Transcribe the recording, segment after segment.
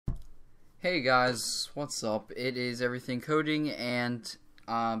Hey guys, what's up? It is Everything Coding, and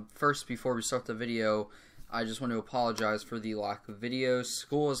first, before we start the video, I just want to apologize for the lack of videos.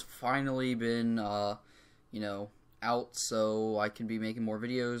 School has finally been, out, so I can be making more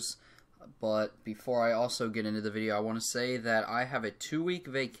videos. But before I also get into the video, I want to say that I have a 2-week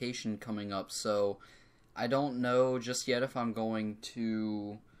vacation coming up, so I don't know just yet if I'm going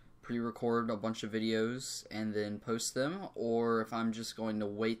to pre-record a bunch of videos and then post them, or if I'm just going to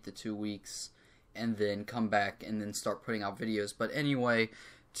wait the 2 weeks and then come back and then start putting out videos. But anyway,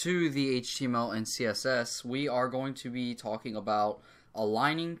 to the HTML and CSS, we are going to be talking about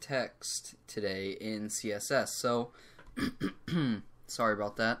aligning text today in CSS. So, sorry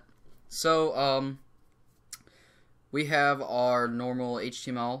about that. So, we have our normal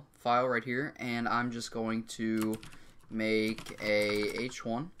HTML file right here, and I'm just going to make a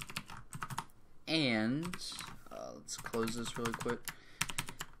H1. And let's close this really quick.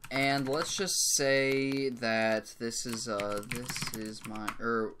 And let's just say that this is my,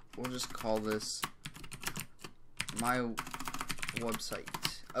 or we'll just call this my website.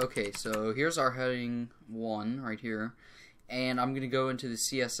 Okay, so here's our heading 1 right here, and I'm gonna go into the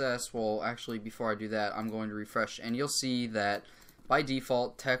CSS. Well, actually, before I do that, I'm going to refresh, and you'll see that by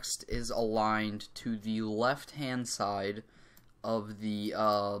default text is aligned to the left-hand side of the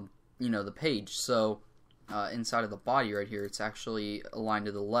the page. So inside of the body right here, it's actually aligned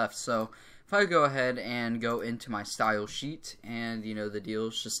to the left. So if I go ahead and go into my style sheet, and the deal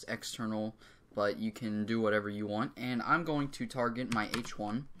is just external, but you can do whatever you want, and I'm going to target my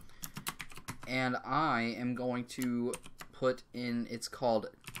H1, and I am going to put in, it's called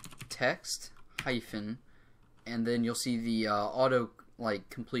text hyphen, and then you'll see the auto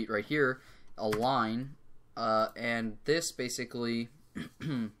complete right here, align, and this basically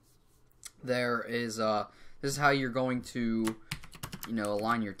there is this is how you're going to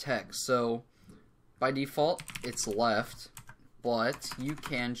align your text. So by default it's left, but you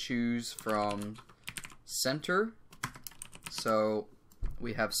can choose from center. So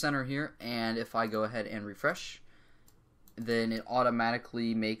we have center here, and if I go ahead and refresh, then it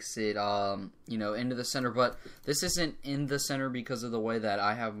automatically makes it into the center. But this isn't in the center because of the way that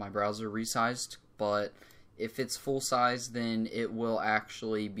I have my browser resized, but if it's full size, then it will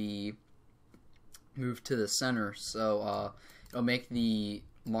actually be moved to the center. So it'll make the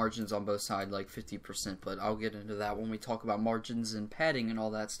margins on both sides like 50%, but I'll get into that when we talk about margins and padding and all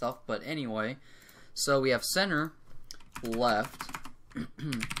that stuff. But anyway, so we have center, left,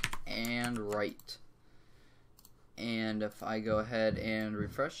 and right. And if I go ahead and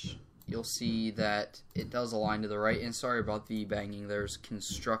refresh, you'll see that it does align to the right. And sorry about the banging, there's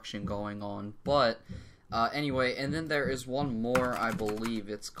construction going on. But anyway, and then there is one more, I believe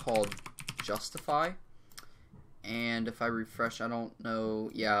it's called justify. And if I refresh, I don't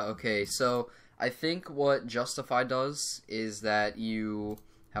know. Yeah, okay. So I think what justify does is that you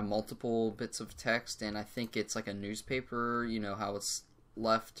have multiple bits of text, and I think it's like a newspaper, how it's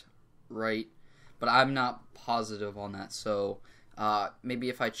left, right, but I'm not positive on that. So maybe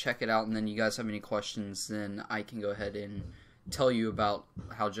if I check it out and then you guys have any questions, then I can go ahead and tell you about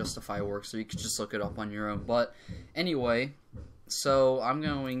how justify works, so you can just look it up on your own. But anyway, so I'm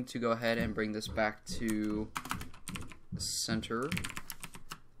going to go ahead and bring this back to center,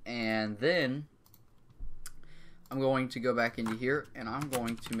 and then I'm going to go back into here, and I'm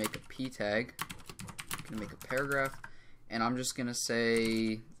going to make a p tag. I'm going to make a paragraph, and I'm just going to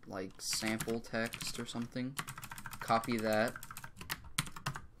say like sample text or something. Copy that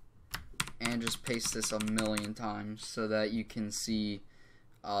and just paste this 1,000,000 times so that you can see.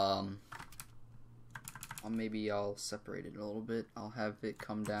 Maybe I'll separate it a little bit. I'll have it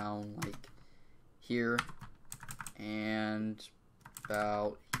come down like here and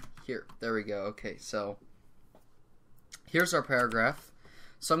about here. There we go. Okay, so here's our paragraph.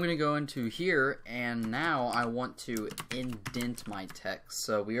 So I'm going to go into here, and now I want to indent my text.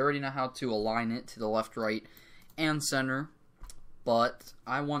 So we already know how to align it to the left, right, and center, but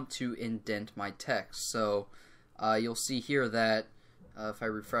I want to indent my text. So you'll see here that if I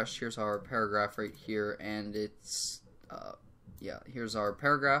refresh, here's our paragraph right here, and it's here's our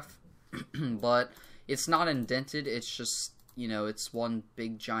paragraph. But it's not indented, it's just it's one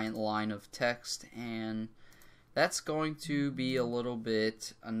big giant line of text, and that's going to be a little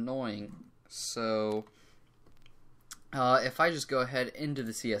bit annoying. So if I just go ahead into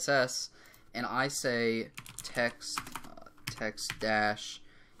the CSS and I say text text dash,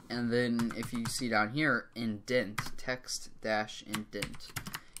 and then if you see down here, indent, text dash indent,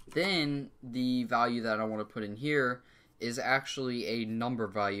 then the value that I want to put in here is actually a number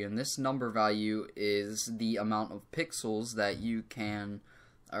value, and this number value is the amount of pixels that you can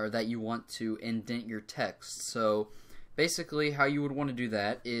or that you want to indent your text. So basically how you would want to do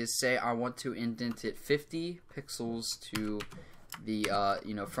that is, say I want to indent it 50 pixels to the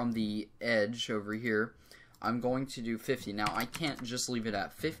from the edge over here. I'm going to do 50. Now I can't just leave it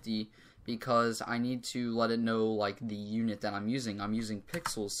at 50 because I need to let it know like the unit that I'm using. I'm using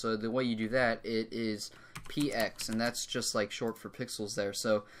pixels, so the way you do that, it is px, and that's just like short for pixels there.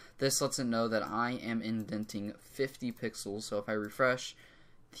 So this lets it know that I am indenting 50 pixels. So if I refresh,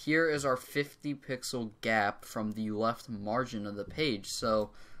 here is our 50 pixel gap from the left margin of the page.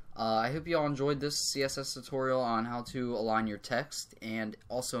 So I hope you all enjoyed this CSS tutorial on how to align your text and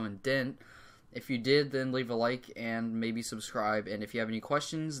also indent. If you did, then leave a like and maybe subscribe. And if you have any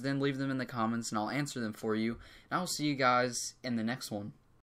questions, then leave them in the comments and I'll answer them for you. And I will see you guys in the next one.